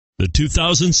The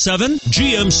 2007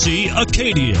 GMC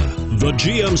Acadia. The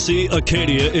GMC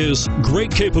Acadia is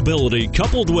great capability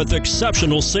coupled with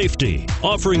exceptional safety,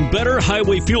 offering better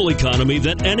highway fuel economy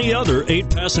than any other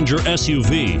 8-passenger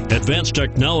SUV. Advanced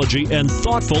technology and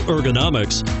thoughtful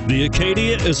ergonomics, the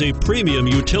Acadia is a premium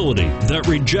utility that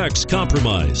rejects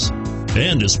compromise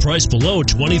and is priced below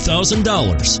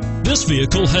 $20,000. This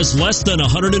vehicle has less than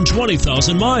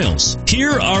 120,000 miles.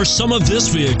 Here are some of this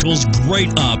vehicle's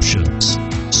great options: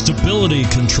 stability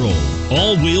control,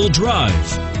 all-wheel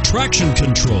drive, traction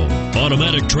control,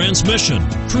 automatic transmission,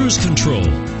 cruise control,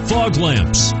 fog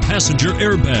lamps, passenger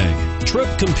airbag, trip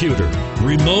computer,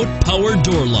 remote power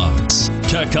door locks,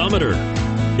 tachometer.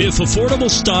 If affordable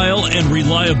style and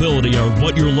reliability are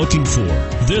what you're looking for,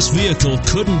 this vehicle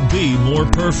couldn't be more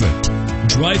perfect.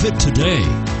 Drive it today.